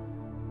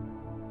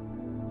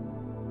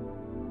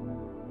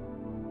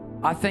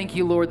 I thank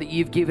you, Lord, that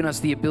you've given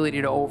us the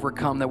ability to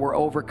overcome, that we're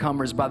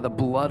overcomers by the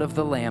blood of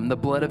the Lamb, the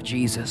blood of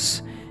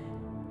Jesus.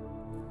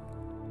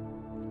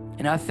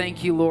 And I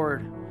thank you,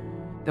 Lord,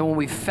 that when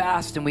we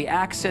fast and we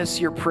access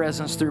your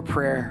presence through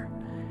prayer,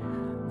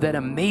 that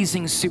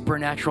amazing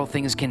supernatural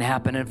things can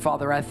happen. And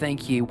Father, I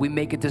thank you. We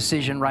make a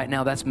decision right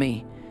now. That's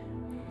me.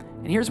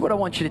 And here's what I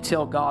want you to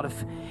tell God.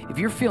 If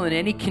you're feeling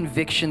any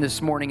conviction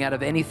this morning out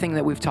of anything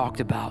that we've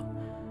talked about,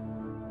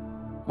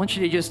 I want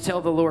you to just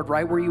tell the Lord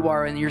right where you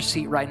are in your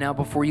seat right now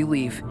before you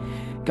leave,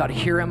 God,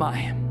 here am I.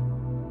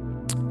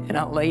 And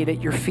I'll lay it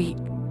at your feet.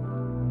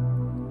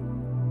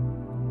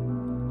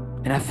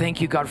 And I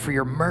thank you, God, for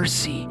your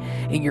mercy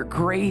and your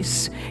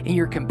grace and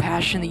your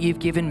compassion that you've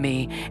given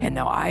me. And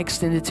now I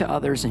extend it to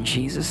others in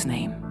Jesus'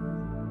 name.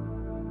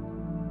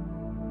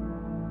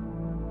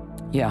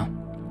 Yeah.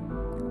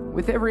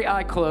 With every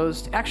eye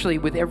closed, actually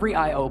with every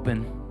eye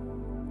open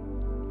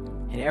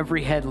and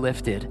every head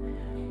lifted,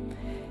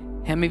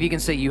 how many of you can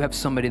say you have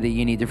somebody that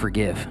you need to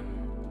forgive?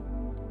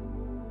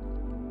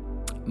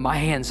 My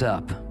hand's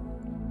up.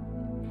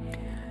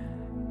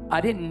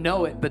 I didn't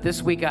know it, but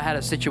this week I had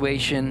a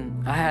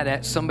situation. I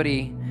had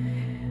somebody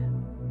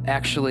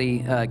actually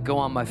go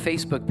on my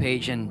Facebook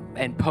page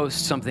and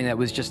post something that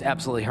was just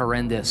absolutely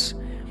horrendous.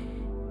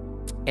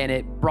 And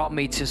it brought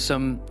me to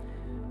some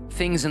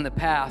things in the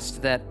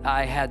past that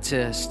I had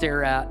to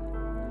stare at.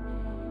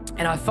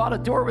 And I thought a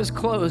door was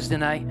closed,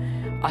 and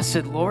I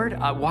said, Lord,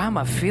 why am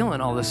I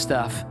feeling all this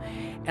stuff?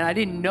 And I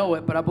didn't know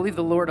it, but I believe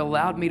the Lord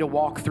allowed me to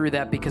walk through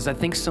that because I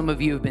think some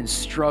of you have been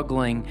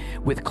struggling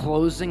with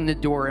closing the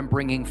door and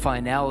bringing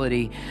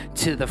finality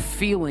to the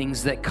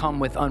feelings that come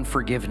with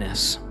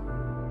unforgiveness.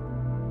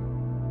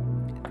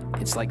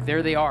 It's like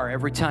there they are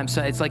every time.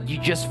 So it's like you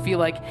just feel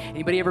like,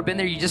 anybody ever been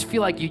there? You just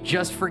feel like you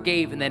just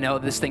forgave, and then, oh,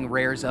 this thing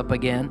rears up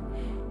again.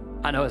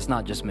 I know it's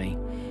not just me.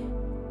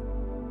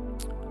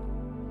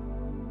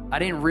 I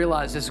didn't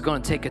realize this was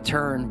going to take a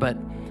turn, but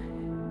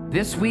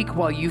this week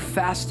while you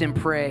fast and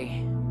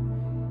pray,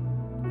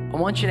 I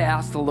want you to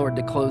ask the Lord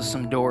to close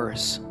some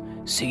doors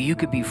so you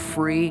could be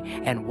free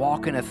and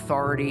walk in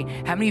authority.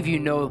 How many of you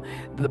know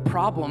the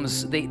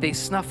problems, they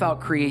snuff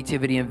out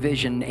creativity and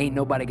vision? Ain't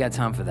nobody got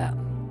time for that.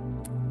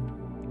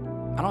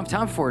 I don't have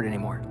time for it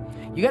anymore.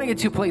 You got to get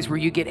to a place where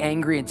you get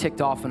angry and ticked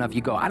off enough.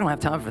 You go, I don't have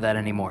time for that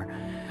anymore.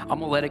 I'm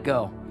going to let it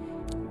go.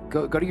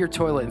 Go to your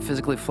toilet and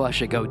physically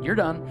flush it. Go, you're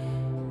done.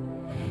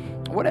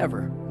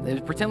 Whatever.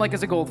 Pretend like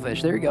it's a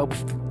goldfish. There you go.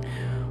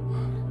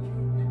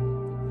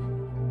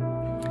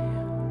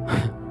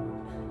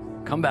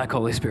 Come back,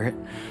 Holy Spirit.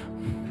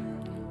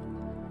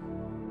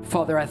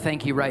 Father, I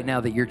thank you right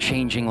now that you're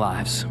changing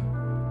lives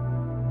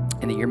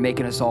and that you're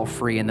making us all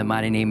free in the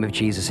mighty name of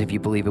Jesus. If you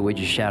believe it, would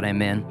you shout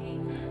amen?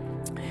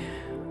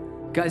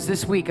 Guys,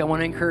 this week I want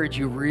to encourage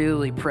you,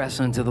 really press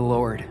into the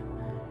Lord,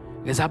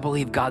 because I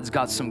believe God's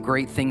got some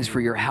great things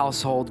for your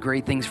household,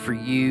 great things for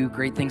you,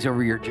 great things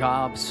over your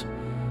jobs.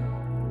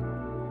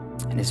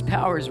 And his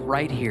power is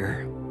right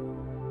here.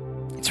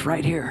 It's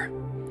right here.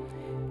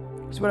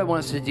 Here's what I want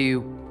us to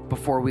do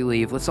before we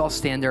leave. Let's all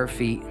stand to our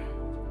feet.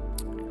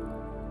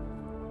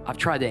 I've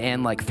tried to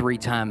end like 3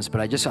 times,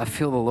 but I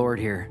feel the Lord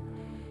here.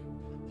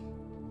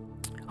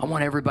 I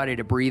want everybody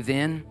to breathe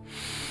in,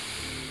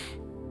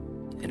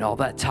 and all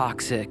that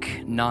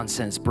toxic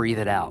nonsense, breathe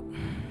it out.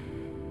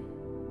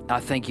 I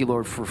thank you,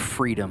 Lord, for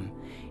freedom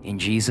in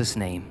Jesus'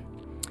 name.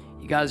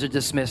 You guys are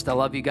dismissed. I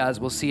love you guys.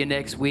 We'll see you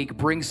next week.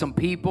 Bring some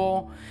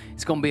people.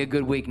 It's going to be a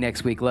good week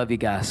next week. Love you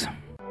guys.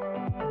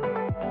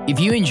 If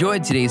you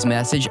enjoyed today's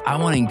message, I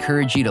want to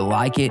encourage you to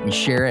like it and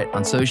share it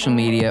on social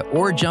media,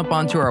 or jump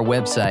onto our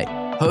website,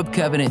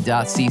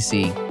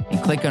 hopecovenant.cc,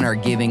 and click on our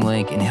giving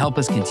link and help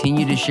us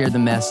continue to share the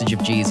message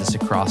of Jesus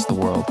across the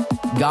world.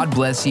 God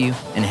bless you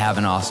and have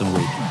an awesome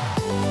week.